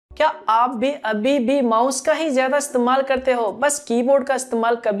क्या आप भी अभी भी माउस का ही ज्यादा इस्तेमाल करते हो, बस कीबोर्ड का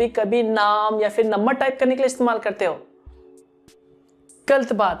इस्तेमाल कभी कभी नाम या फिर नंबर टाइप करने के लिए इस्तेमाल करते हो?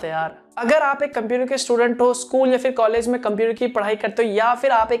 गलत बात है यार। अगर आप एक कंप्यूटर के स्टूडेंट हो, स्कूल या फिर कॉलेज में कंप्यूटर की पढ़ाई करते हो, या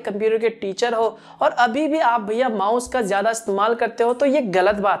फिर आप एक कंप्यूटर के टीचर हो और अभी भी आप भैया माउस का ज्यादा इस्तेमाल करते हो, तो ये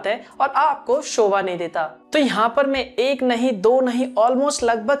गलत बात है और आपको शोभा नहीं देता। तो यहाँ पर मैं एक नहीं दो नहीं ऑलमोस्ट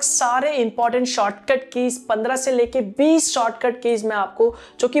लगभग सारे इंपॉर्टेंट शॉर्टकट कीज 15 से लेके 20 शॉर्टकट कीज में आपको,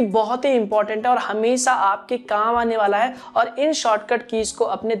 जो कि बहुत ही इंपॉर्टेंट है और हमेशा आपके काम आने वाला है, और इन शॉर्टकट कीज को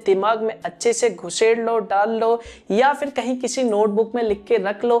अपने दिमाग में अच्छे से घुसेड़ लो, डाल लो या फिर कहीं किसी नोटबुक में लिख के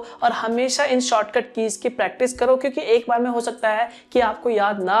रख लो और हमेशा इन शॉर्टकट कीज की प्रैक्टिस करो, क्योंकि एक बार में हो सकता है कि आपको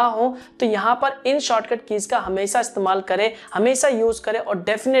याद ना हो। तो यहाँ पर इन शॉर्टकट कीज का हमेशा इस्तेमाल करें, हमेशा यूज करें और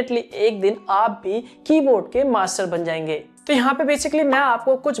डेफिनेटली एक दिन आप भी कीबोर्ड के मास्टर बन जाएंगे। तो यहाँ पे बेसिकली मैं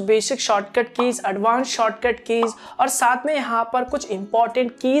आपको कुछ basic shortcut keys, advance shortcut keys और साथ में यहाँ पर कुछ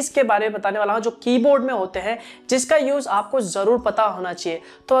इंपॉर्टेंट कीज के बारे में बताने वाला हूँ जो कीबोर्ड में होते हैं, जिसका यूज आपको जरूर पता होना चाहिए।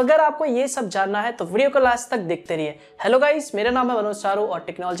 तो अगर आपको ये सब जानना है तो वीडियो को लास्ट तक देखते रहिए। हेलो गाइस, मेरा नाम है मनोज चारू और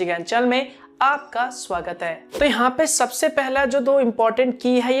टेक्नोलॉजी ज्ञान चैनल में आपका स्वागत है। तो यहाँ पे सबसे पहला जो दो इंपॉर्टेंट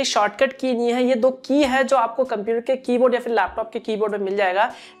की है, ये शॉर्टकट की नहीं है, ये दो की है जो आपको कंप्यूटर के कीबोर्ड या फिर लैपटॉप के कीबोर्ड में मिल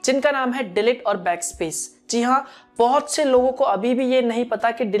जाएगा, जिनका नाम है डिलीट और बैकस्पेस। जी हाँ, बहुत से लोगों को अभी भी ये नहीं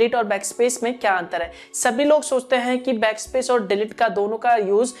पता कि डिलीट और बैकस्पेस में क्या अंतर है। सभी लोग सोचते हैं कि बैकस्पेस और डिलीट का दोनों का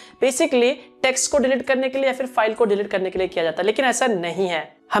यूज बेसिकली टेक्स्ट को डिलीट करने के लिए या फिर फाइल को डिलीट करने के लिए किया जाता है, लेकिन ऐसा नहीं है।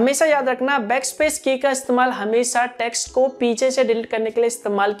 हमेशा याद रखना, बैकस्पेस की का इस्तेमाल हमेशा टेक्स्ट को पीछे से डिलीट करने के लिए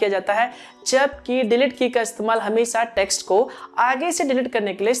इस्तेमाल किया जाता है, जबकि डिलीट की का इस्तेमाल हमेशा टेक्स्ट को आगे से डिलीट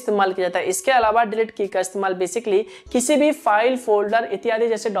करने के लिए इस्तेमाल किया जाता है। इसके अलावा डिलीट की का इस्तेमाल बेसिकली किसी भी फाइल, फोल्डर इत्यादि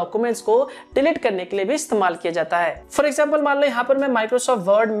जैसे डॉक्यूमेंट्स को डिलीट करने के लिए भी इस्तेमाल किया जाता है। फॉर एग्जाम्पल, मान लो यहाँ पर मैं माइक्रोसॉफ्ट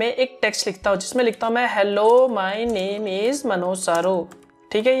वर्ड में एक टेक्स्ट लिखता हूँ, जिसमें लिखता हूँ मैं hello my name is Manoj Charu.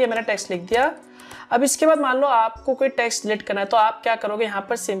 ठीक है, ये मैंने टेक्स्ट लिख दिया। अब इसके बाद मान लो आपको कोई टेक्स्ट डिलीट करना है, तो आप क्या करोगे, यहाँ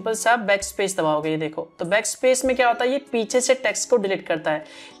पर सिंपल सा बैक स्पेस दबाओगे। ये देखो, तो बैक स्पेस में क्या होता है, ये पीछे से टेक्स्ट को डिलीट करता है।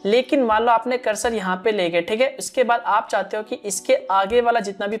 लेकिन मान लो आपने कर्सर यहाँ पे ले गए, ठीक है, इसके बाद आप चाहते हो कि इसके आगे वाला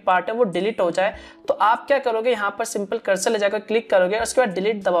जितना भी पार्ट है वो डिलीट हो जाए, तो आप क्या करोगे, यहाँ पर सिंपल कर्सर ले जाकर क्लिक करोगे, उसके बाद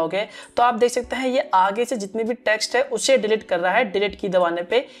डिलीट दबाओगे, तो आप देख सकते हैं ये आगे से जितनी भी टेक्स्ट है उसे डिलीट कर रहा है। डिलीट की दबाने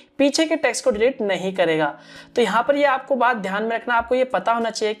पे पीछे के टेक्स्ट को डिलीट नहीं करेगा। तो यहाँ पर ये आपको बात ध्यान में रखना, आपको ये पता होना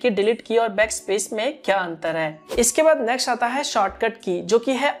चाहिए कि डिलीट की और बैक स्पेस में क्या अंतर है। इसके बाद नेक्स्ट आता है शॉर्टकट की, जो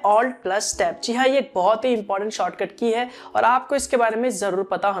कि है ऑल्ट प्लस टैब। जी हाँ, ये बहुत ही इंपॉर्टेंट शॉर्टकट की है और आपको इसके बारे में जरूर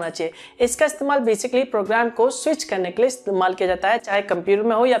पता होना चाहिए। इसका इस्तेमाल बेसिकली प्रोग्राम को स्विच करने के लिए इस्तेमाल किया जाता है, चाहे कंप्यूटर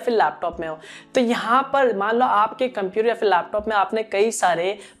में हो या फिर लैपटॉप में हो। तो यहाँ पर मान लो आपके कंप्यूटर या फिर लैपटॉप में आपने कई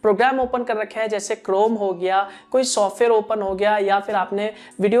सारे प्रोग्राम ओपन कर रखे हैं, जैसे क्रोम हो गया, कोई सॉफ्टवेयर ओपन हो गया, या फिर आपने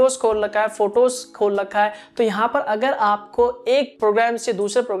वीडियोस खोल रखा है, फोटोज खोल रखा है। तो यहाँ पर अगर आपको एक प्रोग्राम से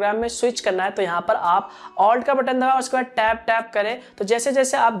दूसरे प्रोग्राम में स्विच करना है, तो यहाँ पर आप ऑल्ट का बटन दबाएं, उसके बाद टैब टैब करें। तो जैसे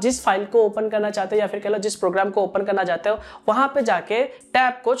जैसे आप जिस फाइल को ओपन करना चाहते हो या फिर कह लो जिस प्रोग्राम को ओपन करना चाहते हो, वहां पे जाके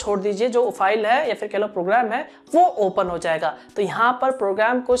टैब को छोड़ दीजिए, जो फाइल है या फिर कह लो प्रोग्राम है वो ओपन हो जाएगा। तो यहाँ पर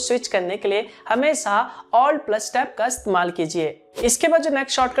प्रोग्राम को स्विच करने के लिए हमेशा ऑल्ट प्लस टैब का इस्तेमाल कीजिए। इसके बाद जो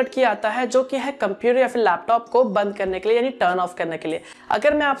नेक्स्ट शॉर्टकट की आता है, जो कि है कंप्यूटर या फिर लैपटॉप को बंद करने के लिए, यानी टर्न ऑफ करने के लिए।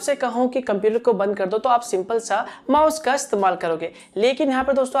 अगर मैं आपसे कहूं कि कंप्यूटर को बंद कर दो, तो आप सिंपल सा माउस का इस्तेमाल करोगे, लेकिन यहाँ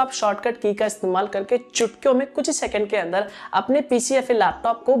पर दोस्तों आप शॉर्टकट की का इस्तेमाल करके चुटकियों में कुछ ही सेकंड के अंदर अपने पीसी या फिर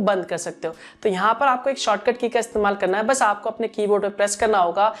लैपटॉप को बंद कर सकते हो। तो यहाँ पर आपको एक शॉर्टकट की का इस्तेमाल करना है। बस आपको अपने कीबोर्ड पे प्रेस करना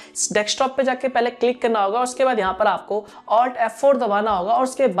होगा, डेस्कटॉप पे जाके पहले क्लिक करना होगा, उसके बाद यहाँ पर आपको ऑल्ट F4 दबाना होगा और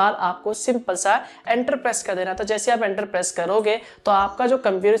उसके बाद आपको सिंपल सा एंटर प्रेस कर देना। तो जैसे आप एंटर प्रेस करोगे तो आपका जो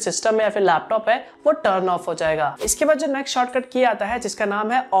कंप्यूटर सिस्टम है या फिर लैपटॉप है वो टर्न ऑफ हो जाएगा। इसके बाद जो नेक्स्ट शॉर्टकट की आता है, जिसका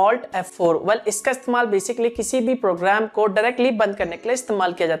नाम है ऑल्ट F4। वेल, इसका इस्तेमाल बेसिकली किसी भी प्रोग्राम को डायरेक्टली बंद करने के लिए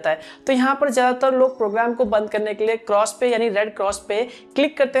इस्तेमाल किया जाता है। तो यहाँ पर ज्यादातर लोग प्रोग्राम को बंद करने के लिए क्रॉस पे यानी रेड क्रॉस पे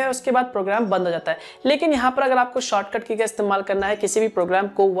क्लिक करते हैं, उसके बाद प्रोग्राम बंद हो जाता है। लेकिन यहाँ पर अगर आपको शॉर्टकट की का इस्तेमाल करना है किसी भी प्रोग्राम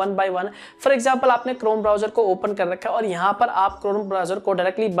को one by one, for example आपने क्रोम ब्राउजर को ओपन कर रखा है और यहाँ पर आप क्रोम ब्राउजर को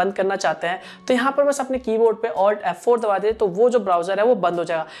डायरेक्टली बंद करना चाहते हैं, तो यहाँ पर बस अपने कीबोर्ड पे ऑल्ट F4 दबा दे, तो वो जो ब्राउजर है वो बंद हो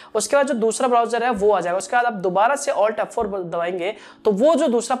जाएगा। उसके बाद जो दूसरा ब्राउजर है वो आ जाएगा। उसके बाद आप दोबारा से ऑल्ट F4 दबाएंगे तो वो जो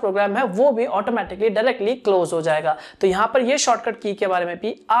दूसरा प्रोग्राम है वो भी ऑटोमेटिकली डायरेक्टली क्लोज हो जाएगा। तो यहाँ पर ये शॉर्टकट की के बारे में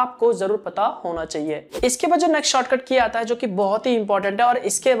भी आपको जरूर पता होना चाहिए। इसके बाद जो नेक्स्ट शॉर्टकट की आता है, जो कि बहुत ही इंपॉर्टेंट है और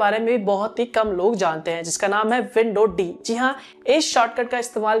इसके बारे में भी बहुत ही कम लोग जानते हैं, जिसका नाम है विंडो डी। जी हाँ, इस शॉर्टकट का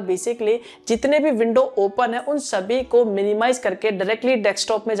इस्तेमाल बेसिकली जितने भी विंडो ओपन है उन सभी को मिनिमाइज करके डायरेक्टली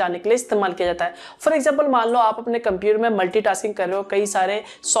डेस्कटॉप में जाने के लिए इस्तेमाल किया जाता है। फॉर एग्जांपल मान लो आप अपने कंप्यूटर में मल्टीटास्किंग कर रहे हो, कई सारे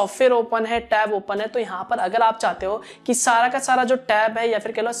सॉफ्टवेयर ओपन है, टैब ओपन है, तो यहाँ पर अगर आप चाहते हो कि सारा का सारा जो टैब है या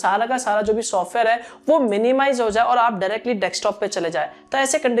फिर कह लो सारा का सारा जो भी सॉफ्टवेयर है वो मिनिमाइज हो जाए और आप डायरेक्टली डेस्कटॉप पे चले जाए, तो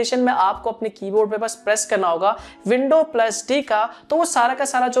ऐसे कंडीशन में आपको अपने कीबोर्ड पे बस प्रेस करना होगा विंडो प्लस डी का, तो वो सारा का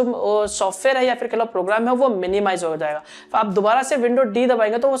सारा जो सॉफ्टवेयर है या फिर कह लो प्रोग्राम है वो मिनिमाइज हो जाएगा। तो आप दोबारा से विंडो डी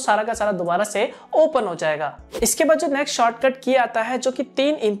दबाएंगे तो वो सारा का सारा दोबारा से ओपन हो जाएगा। इसके बाद जो नेक्स्ट शॉर्टकट की आता है जो कि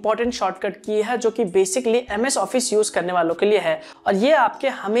 3 इंपॉर्टेंट शॉर्टकट की है जो कि बेसिकली एमएस ऑफिस यूज करने वालों के लिए है और ये आपके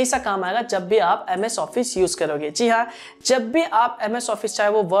हमेशा काम आएगा जब भी आप एमएस ऑफिस यूज करोगे। जी हाँ, जब भी आप एमएस ऑफिस चाहे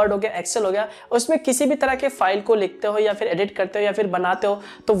वो वर्ड हो गया, एक्सेल हो गया, उसमें किसी भी तरह के फाइल को लिखते हो या फिर एडिट करते हो या फिर बनाते हो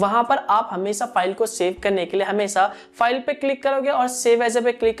तो वहां पर आप हमेशा फाइल को सेव करने के लिए हमेशा फाइल पे क्लिक करोगे और सेव एज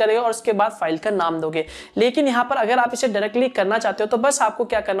पे क्लिक करोगे और उसके बाद फाइल का नाम दोगे। लेकिन यहाँ पर अगर आप इसे डायरेक्टली करना चाहते हो तो बस आपको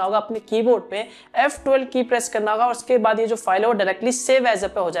क्या करना होगा, अपने कीबोर्ड पे F12 की प्रेस करना होगा और उसके बाद ये जो फाइल है वो डायरेक्टली सेव एज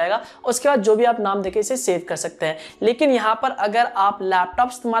पे हो जाएगा। उसके बाद जो भी आप नाम देके इसे सेव कर सकते हैं। लेकिन यहाँ पर अगर आप लैपटॉप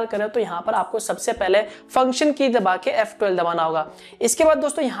इस्तेमाल कर रहे हो तो यहाँ पर आपको सबसे पहले फंक्शन की दबा के F12 दबाना होगा। इसके बाद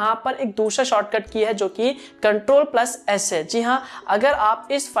दोस्तों यहाँ पर एक दूसरा शॉर्टकट की है जो कि Ctrl+S है। जी हाँ, अगर आप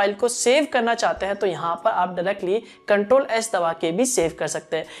इस फाइल को सेव करना चाहते हैं तो यहाँ पर आप डायरेक्टली Ctrl+S दबा के भी सेव कर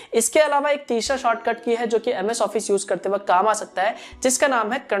सकते हैं। इसके अलावा एक तीसरा शॉर्टकट की है जो कि एमएस ऑफिस यूज करते वक्त काम आ सकता है जिसका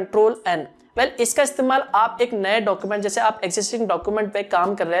नाम है Ctrl+N। इसका इस्तेमाल आप एक नए डॉक्यूमेंट, जैसे आप एग्जिस्टिंग डॉक्यूमेंट पे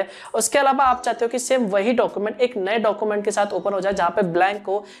काम कर रहे हैं, उसके अलावा आप चाहते हो कि सेम वही डॉक्यूमेंट एक नए डॉक्यूमेंट के साथ ओपन हो जाए, जहां पे ब्लैंक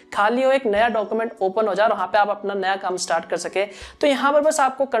हो, खाली हो, एक नया डॉक्यूमेंट ओपन हो जाए और वहां पे आप अपना नया काम स्टार्ट कर सके, तो यहाँ पर बस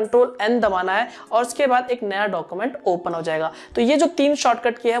आपको Ctrl+N दबाना है और उसके बाद एक नया डॉक्यूमेंट ओपन हो जाएगा। तो ये जो 3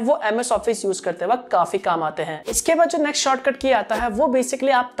 शॉर्टकट की है वो एमएस ऑफिस यूज करते वक्त काफी काम आते हैं। इसके बाद जो नेक्स्ट शॉर्टकट की आता है वो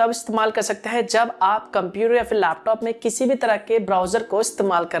बेसिकली आप तब इस्तेमाल कर सकते हैं जब आप कंप्यूटर या फिर लैपटॉप में किसी भी तरह के ब्राउजर को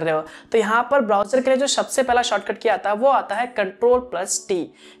इस्तेमाल कर रहे हो। तो यहाँ पर ब्राउजर के लिए जो सबसे पहला शॉर्टकट की आता है वो आता है Ctrl+T।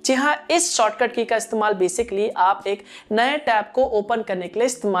 जी हाँ, इस शॉर्टकट की का इस्तेमाल बेसिकली आप एक नए टैब को ओपन करने के लिए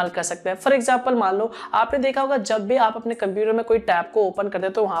इस्तेमाल कर सकते हैं। फॉर एग्जांपल मान लो आपने देखा होगा जब भी आप अपने कंप्यूटर में कोई टैब को ओपन करते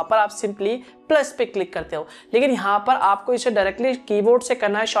हो तो वहां पर आप सिंपली प्लस पे क्लिक करते हो, लेकिन यहाँ पर आपको इसे डायरेक्टली कीबोर्ड से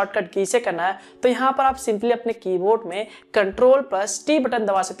करना है, शॉर्टकट की से करना है, तो यहाँ पर आप सिंपली अपने कीबोर्ड में Ctrl+T बटन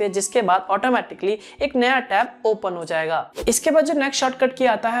दबा सकते हैं जिसके बाद ऑटोमेटिकली एक नया टैब ओपन हो जाएगा। इसके बाद जो नेक्स्ट शॉर्टकट की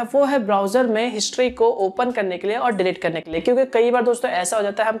आता है वो है ब्राउजर में हिस्ट्री को ओपन करने के लिए और डिलीट करने के लिए, क्योंकि कई बार दोस्तों ऐसा हो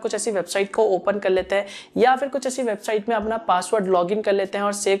जाता है हम कुछ ऐसी वेबसाइट को ओपन कर लेते हैं या फिर कुछ ऐसी वेबसाइट में अपना पासवर्ड लॉगिन कर लेते हैं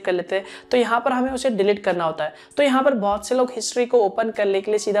और सेव कर लेते हैं, तो यहाँ पर हमें उसे डिलीट करना होता है। तो यहाँ पर बहुत से लोग हिस्ट्री को ओपन करने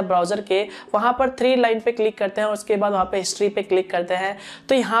के लिए सीधा ब्राउजर के वहां पर 3 लाइन पे क्लिक करते हैं और उसके बाद वहां पे हिस्ट्री पे क्लिक करते हैं।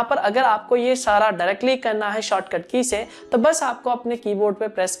 तो यहाँ पर अगर आपको ये सारा डायरेक्टली करना है शॉर्टकट की से तो बस आपको अपने कीबोर्ड पे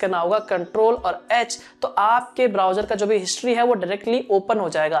प्रेस करना होगा Ctrl और H, तो आपके ब्राउजर का जो भी हिस्ट्री है वो डायरेक्टली ओपन हो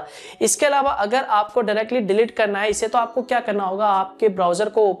जाएगा। इसके अलावा अगर आपको डायरेक्टली डिलीट करना है इसे, तो आपको क्या करना होगा, आपके ब्राउजर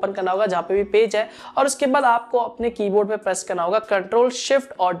को ओपन करना होगा जहां पे भी पेज है और उसके बाद आपको अपने कीबोर्ड पे प्रेस करना होगा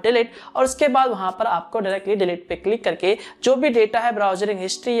Ctrl+Shift और डिलीट, और उसके बाद वहां पर आपको डायरेक्टली डिलीट पे क्लिक करके जो भी डेटा है ब्राउजरिंग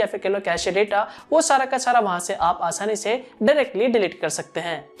हिस्ट्री या फिर कह लो कैशे डेटा, वो सारा का सारा वहां से आप आसानी से डायरेक्टली डिलीट कर सकते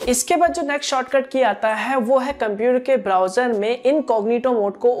हैं। इसके बाद जो नेक्स्ट शॉर्टकट की आता है वो है कंप्यूटर के ब्राउजर में इनकॉग्निटो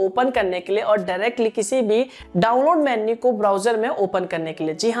मोड को ओपन करने के लिए और डायरेक्टली किसी भी डाउनलोड मेन्यू को ब्राउजर में ओपन करने के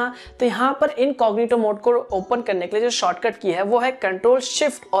लिए। जी हाँ, तो यहाँ पर इनकॉग्निटो मोड को ओपन करने के लिए जो शॉर्टकट की है वो है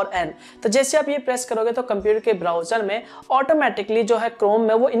Ctrl+Shift और N। तो जैसे आप ये प्रेस करोगे तो कंप्यूटर के ब्राउजर में ऑटोमेटिकली जो है क्रोम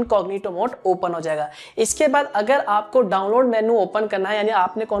में वो इनकॉग्निटो मोड ओपन हो जाएगा। इसके बाद अगर आपको डाउनलोड मेन्यू ओपन करना है, यानी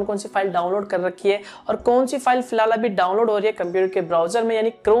आपने कौन कौन सी फाइल डाउनलोड कर रखी है और कौन सी फाइल फिलहाल अभी डाउनलोड हो रही है कंप्यूटर के ब्राउजर में यानी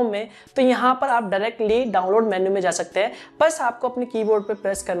क्रोम में, तो यहाँ पर आप डायरेक्टली डाउनलोड मेन्यू में जा सकते हैं। बस आपको अपने कीबोर्ड पे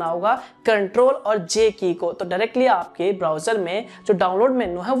प्रेस करना होगा Ctrl और J की को, तो डायरेक्टली आपके ब्राउजर में जो डाउनलोड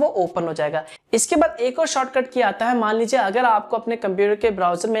मेन्यू है वो ओपन हो जाएगा। इसके बाद एक और शॉर्टकट की आता है, मान लीजिए अगर आपको अपने कंप्यूटर के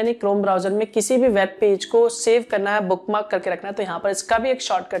ब्राउजर में यानी क्रोम ब्राउजर में किसी भी वेब पेज को सेव करना है, बुकमार्क करके रखना है, तो यहाँ पर इसका भी एक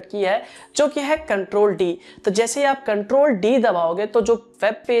शॉर्टकट की है जो कि है Ctrl+D। तो जैसे ही आप Ctrl+D दबाओगे तो जो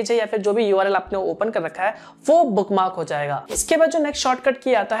वेब पेज है या फिर जो भी URL आपने ओपन कर रखा है वो बुकमार्क हो जाएगा। इसके बाद जो नेक्स्ट शॉर्टकट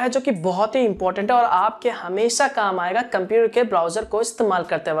की आता है जो कि बहुत ही इंपॉर्टेंट है और आपके हमेशा काम आएगा कंप्यूटर के ब्राउजर को इस्तेमाल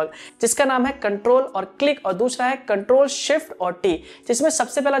करते वक्त, जिसका नाम है कंट्रोल और क्लिक, और दूसरा है Ctrl+Shift और T, जिसमें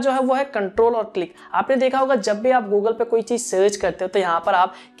सबसे पहला जो है वो है Ctrl और क्लिक। आपने देखा होगा जब भी आप गूगल पे कोई चीज सर्च करते हो तो यहाँ पर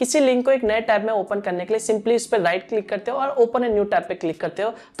आप किसी लिंक को एक नए टैब में ओपन करने के लिए सिंपली उस पर राइट क्लिक करते हो और ओपन ए न्यू टैब पे क्लिक करते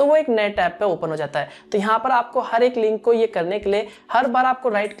हो तो वो एक नए टैब पे ओपन हो जाता है। तो यहाँ पर आपको हर एक लिंक को ये करने के लिए हर बार आपको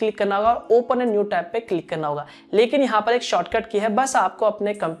राइट क्लिक करना होगा और ओपन ए न्यू टैब पे क्लिक करना होगा। लेकिन यहाँ पर एक शॉर्टकट की है, बस आपको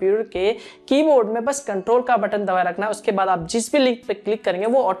अपने कंप्यूटर के कीबोर्ड में बस कंट्रोल का बटन दबाए रखना है। उसके बाद आप जिस भी लिंक पे क्लिक करेंगे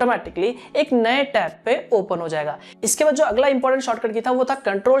वो ऑटोमेटिकली एक नए टैब पे ओपन हो जाएगा। इसके बाद जो अगला इंपॉर्टेंट शॉर्टकट की था वो था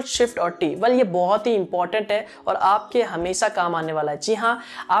कंट्रोल शिफ्ट और टी। वेल ये बहुत ही इंपॉर्टेंट है और आपके हमेशा काम आने वाला है। जी हाँ,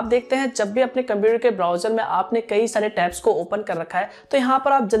 आप देखते हैं जब भी अपने कंप्यूटर के ब्राउजर में आपने कई सारे टैब्स को ओपन कर रखा है तो यहाँ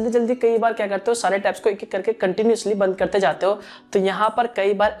पर आप जल्दी जल्दी कई बार क्या करते हो, सारे टैब्स को एक एक करके कंटिन्यूसली बंद करते जाते हो। तो यहाँ पर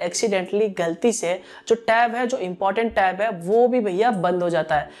कई बार एक्सीडेंटली गलती से जो टैब है, जो इंपॉर्टेंट टैब है वो भी भैया बंद हो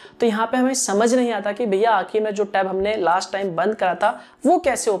जाता है। तो यहाँ पे हमें समझ नहीं आता कि भैया आखिर में जो टैब हमने लास्ट टाइम बंद करा था वो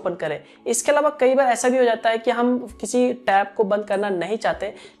कैसे ओपन करें। इसके अलावा कई बार ऐसा भी हो जाता है कि हम किसी टैब को बंद करना नहीं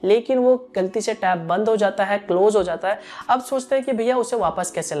चाहते लेकिन वो गलती से टैब बंद हो जाता है, क्लोज हो जाता है। अब सोचते हैं कि भैया उसे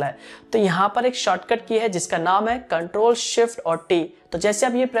वापस कैसे लाए। तो यहाँ पर एक शॉर्टकट की है जिसका नाम है कंट्रोल शिफ्ट और टी। तो जैसे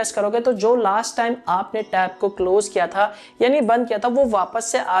आप ये प्रेस करोगे तो जो लास्ट टाइम आपने टैब को क्लोज किया था यानी बंद किया था वो वापस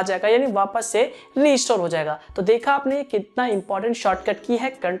से आ जाएगा, यानी वापस से रीस्टोर हो जाएगा। तो देखा आपने ये कितना इंपॉर्टेंट शॉर्टकट की है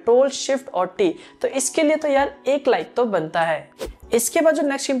कंट्रोल शिफ्ट और टी। तो इसके लिए तो यार एक लाइक तो बनता है। इसके बाद जो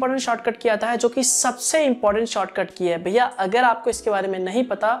नेक्स्ट इंपॉर्टेंट शॉर्टकट की आता है जो कि सबसे इंपॉर्टेंट शॉर्टकट की है भैया, अगर आपको इसके बारे में नहीं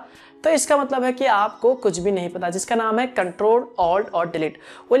पता तो इसका मतलब है कि आपको कुछ भी नहीं पता, जिसका नाम है कंट्रोल ऑल्ट और डिलीट।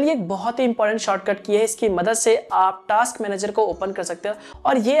 वेल ये एक बहुत ही इंपॉर्टेंट शॉर्टकट की है। इसकी मदद से आप टास्क मैनेजर को ओपन कर सकते हो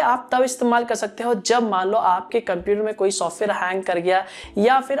और ये आप तब इस्तेमाल कर सकते हो जब मान लो आपके कंप्यूटर में कोई सॉफ्टवेयर हैंग कर गया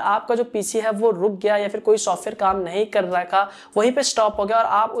या फिर आपका जो पीसी है वो रुक गया या फिर कोई सॉफ्टवेयर काम नहीं कर रहा था, वहीं पे स्टॉप हो गया और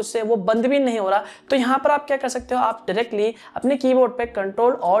आप उससे वो बंद भी नहीं हो रहा। तो यहाँ पर आप क्या कर सकते हो, आप डायरेक्टली अपने कीबोर्ड पे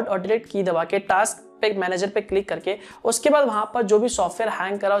कंट्रोल ऑल्ट और डिलीट की दबा के टास्क मैनेजर पे क्लिक करके उसके बाद वहां पर जो भी सॉफ्टवेयर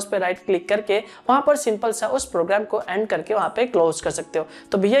हैंग करा उस पर राइट क्लिक करके वहां पर सिंपल सा उस प्रोग्राम को एंड करके वहां पे क्लोज कर सकते हो।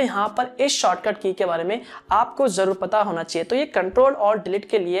 तो भैया यहाँ पर इस शॉर्टकट की के बारे में आपको जरूर पता होना चाहिए। तो ये कंट्रोल और डिलीट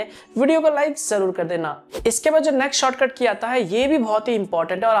के लिए वीडियो को लाइक जरूर कर देना। इसके बाद जो नेक्स्ट शॉर्टकट की आता है ये भी बहुत ही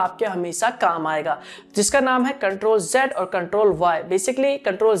इंपॉर्टेंट है और आपके हमेशा काम आएगा, जिसका नाम है कंट्रोल जेड और control Y. Basically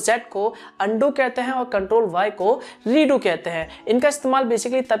control Z को अंडू कहते हैं और कंट्रोल वाई को रीडू कहते हैं। इनका इस्तेमाल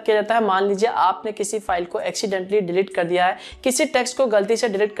बेसिकली तब किया जाता है, मान लीजिए आपने किसी फाइल को एक्सीडेंटली डिलीट कर दिया है, किसी टेक्स्ट को गलती से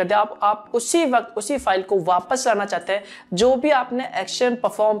डिलीट कर दिया, आप उसी वक्त उसी फाइल को वापस लाना चाहते हैं, जो भी आपने एक्शन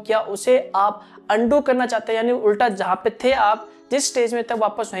परफॉर्म किया उसे आप अंडू करना चाहते हैं, यानी उल्टा जहां पे थे आप जिस स्टेज में तक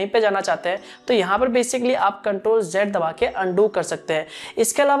वापस वहीं पे जाना चाहते हैं तो यहाँ पर बेसिकली आप कंट्रोल जेड दबा के अंडू कर सकते हैं।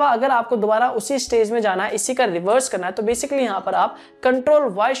 इसके अलावा अगर आपको दोबारा उसी स्टेज में जाना है, इसी का रिवर्स करना है, तो बेसिकली यहाँ पर आप कंट्रोल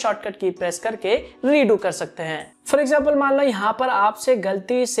वाई शॉर्टकट की प्रेस करके रीडू कर सकते हैं। फॉर एग्जाम्पल मान लो यहाँ पर आपसे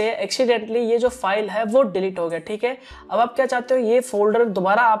गलती से एक्सीडेंटली ये जो फाइल है वो डिलीट हो गया, ठीक है। अब आप क्या चाहते हो, ये फोल्डर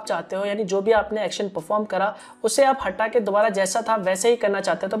दोबारा आप चाहते हो, यानी जो भी आपने एक्शन परफॉर्म करा उसे आप हटा के दोबारा जैसा था वैसे ही करना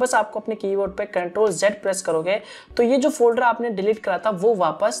चाहते हो। तो बस आपको अपने कीबोर्ड पे कंट्रोल जेड प्रेस करोगे तो ये जो फोल्डर आपने डिलीट करा था वो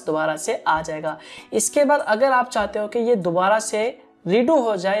वापस दोबारा से आ जाएगा। इसके बाद अगर आप चाहते हो कि ये दोबारा से रीडू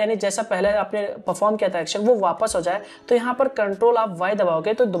हो जाए, यानी जैसा पहले आपने परफॉर्म किया था एक्शन वो वापस हो जाए, तो यहाँ पर कंट्रोल आप वाई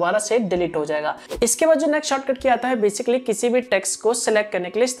दबाओगे तो दोबारा से डिलीट हो जाएगा। इसके बाद जो नेक्स्ट शॉर्टकट किया आता है बेसिकली किसी भी टेक्स्ट को सिलेक्ट करने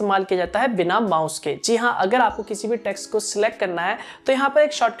के लिए इस्तेमाल किया जाता है बिना माउस के। जी हाँ, अगर आपको किसी भी टेक्स्ट को सिलेक्ट करना है तो यहाँ पर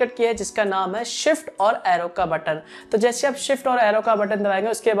एक शॉर्टकट की है जिसका नाम है शिफ्ट और एरो का बटन। तो जैसे आप शिफ्ट और एरो का बटन दबाएंगे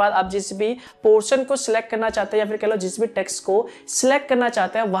उसके बाद आप जिस भी पोर्शन को सिलेक्ट करना चाहते हैं या फिर कह लो जिस भी टेक्स्ट को सिलेक्ट करना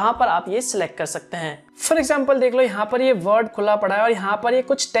चाहते हैं वहां पर आप ये सिलेक्ट कर सकते हैं। फॉर एग्जाम्पल देख लो यहाँ पर ये वर्ड खुला पड़ा है और यहाँ पर ये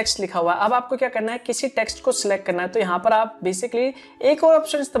कुछ टेक्स्ट लिखा हुआ है। अब आपको क्या करना है, किसी टेक्स्ट को सिलेक्ट करना है तो यहाँ पर आप बेसिकली एक और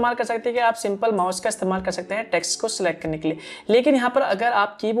ऑप्शन इस्तेमाल कर सकते हैं कि आप सिंपल माउस का इस्तेमाल कर सकते हैं टेक्स्ट को सिलेक्ट करने के लिए। लेकिन यहाँ पर अगर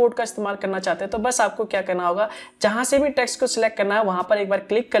आप कीबोर्ड का इस्तेमाल करना चाहते हैं तो बस आपको क्या करना होगा, जहाँ से भी टेक्स्ट को सिलेक्ट करना है वहाँ पर एक बार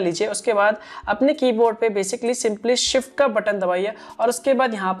क्लिक कर लीजिए। उसके बाद अपने कीबोर्ड पे बेसिकली सिंपली शिफ्ट का बटन दबाइए और उसके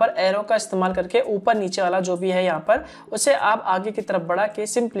बाद यहाँ पर एरो का इस्तेमाल करके ऊपर नीचे वाला जो भी है यहाँ पर उसे आप आगे की तरफ बढ़ा के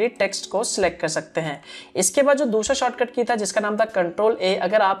सिंपली टेक्स्ट को सिलेक्ट कर सकते हैं। इसके बाद जो दूसरा शॉर्टकट की था जिसका नाम था कंट्रोल ए,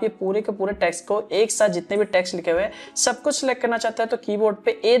 अगर आप ये पूरे के पूरे टेक्स्ट को एक साथ जितने भी टेक्स्ट लिखे हुए हैं सब कुछ सिलेक्ट करना चाहते हैं तो कीबोर्ड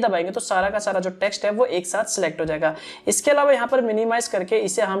पे ए दबाएंगे तो सारा का सारा जो टेक्स्ट है वो एक साथ सिलेक्ट हो जाएगा। इसके अलावा यहाँ पर मिनिमाइज करके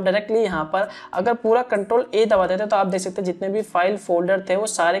इसे हम डायरेक्टली यहाँ पर अगर पूरा कंट्रोल ए दबा देते तो आप देख सकते हैं जितने भी फाइल फोल्डर थे वो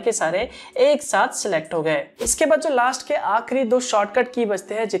सारे के सारे एक साथ सिलेक्ट हो गए। इसके बाद जो लास्ट के आखिरी दो शॉर्टकट की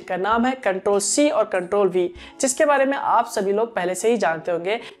बचते हैं जिनका नाम है कंट्रोल सी और कंट्रोल वी, जिसके बारे में आप सभी लोग पहले से ही जानते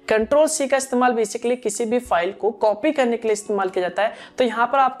होंगे। कंट्रोल सी का इस्तेमाल बेसिकली बेसिकली किसी भी फाइल को कॉपी करने के लिए इस्तेमाल किया जाता है। तो यहाँ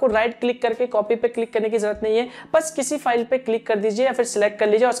पर आपको राइट क्लिक करके कॉपी पे क्लिक करने की जरूरत नहीं है, बस किसी फाइल पे क्लिक कर दीजिए या फिर सिलेक्ट कर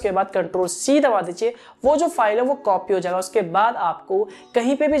लीजिए, उसके बाद कंट्रोल सी दबा दीजिए, वो जो फाइल है वो कॉपी हो जाएगा। उसके बाद आपको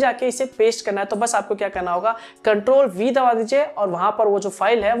कहीं पे भी जाके इसे पेस्ट करना है, तो बस आपको क्या करना होगा, कंट्रोल वी दबा दीजिए और वहां पर वो जो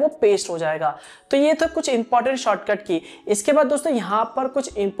फाइल है वो पेस्ट हो जाएगा। तो ये तो कुछ इंपॉर्टेंट शॉर्टकट की। इसके बाद दोस्तों यहाँ पर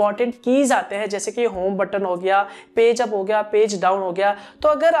कुछ इंपॉर्टेंट कीज आते हैं, जैसे कि होम बटन हो गया, पेज अप हो गया, पेज डाउन हो गया। तो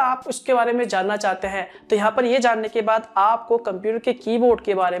अगर आप उसके बारे में जानना चाहते हैं तो यहाँ पर ये जानने के बाद आपको कंप्यूटर के कीबोर्ड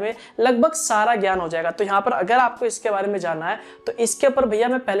के बारे में लगभग सारा ज्ञान हो जाएगा। तो यहाँ पर अगर आपको इसके बारे में जानना है तो इसके ऊपर भैया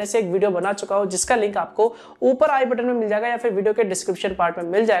मैं पहले से एक वीडियो बना चुका हूँ, जिसका लिंक आपको ऊपर आई बटन में मिल जाएगा या फिर वीडियो के डिस्क्रिप्शन पार्ट में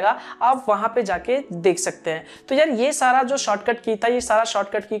मिल जाएगा, आप वहां पे जाके देख सकते हैं। तो यार ये सारा जो शॉर्टकट की था, ये सारा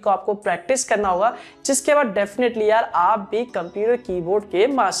शॉर्टकट की को आपको प्रैक्टिस करना होगा, जिसके बाद डेफिनेटली यार आप भी कंप्यूटर कीबोर्ड के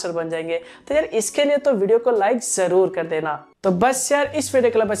मास्टर बन जाएंगे। तो यार इसके लिए तो वीडियो को लाइक जरूर कर देना। तो बस यार इस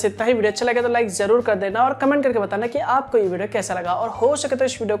वीडियो के लिए बस इतना ही। वीडियो अच्छा लगे तो लाइक जरूर कर देना और कमेंट करके बताना कि आपको ये वीडियो कैसा लगा, और हो सके तो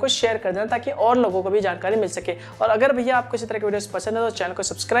इस वीडियो को शेयर कर देना ताकि और लोगों को भी जानकारी मिल सके। और अगर भैया आपको इसी तरह की वीडियोस पसंद है तो चैनल को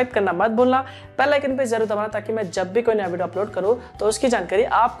सब्सक्राइब करना मत भूलना, बेल आइकन पे जरूर दबाना ताकि मैं जब भी कोई नया वीडियो अपलोड करूँ तो उसकी जानकारी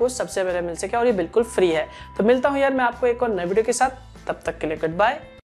आपको सबसे पहले मिल सके, और ये बिल्कुल फ्री है। तो मिलता हूँ यार मैं आपको एक और नए वीडियो के साथ, तब तक के लिए गुड बाय।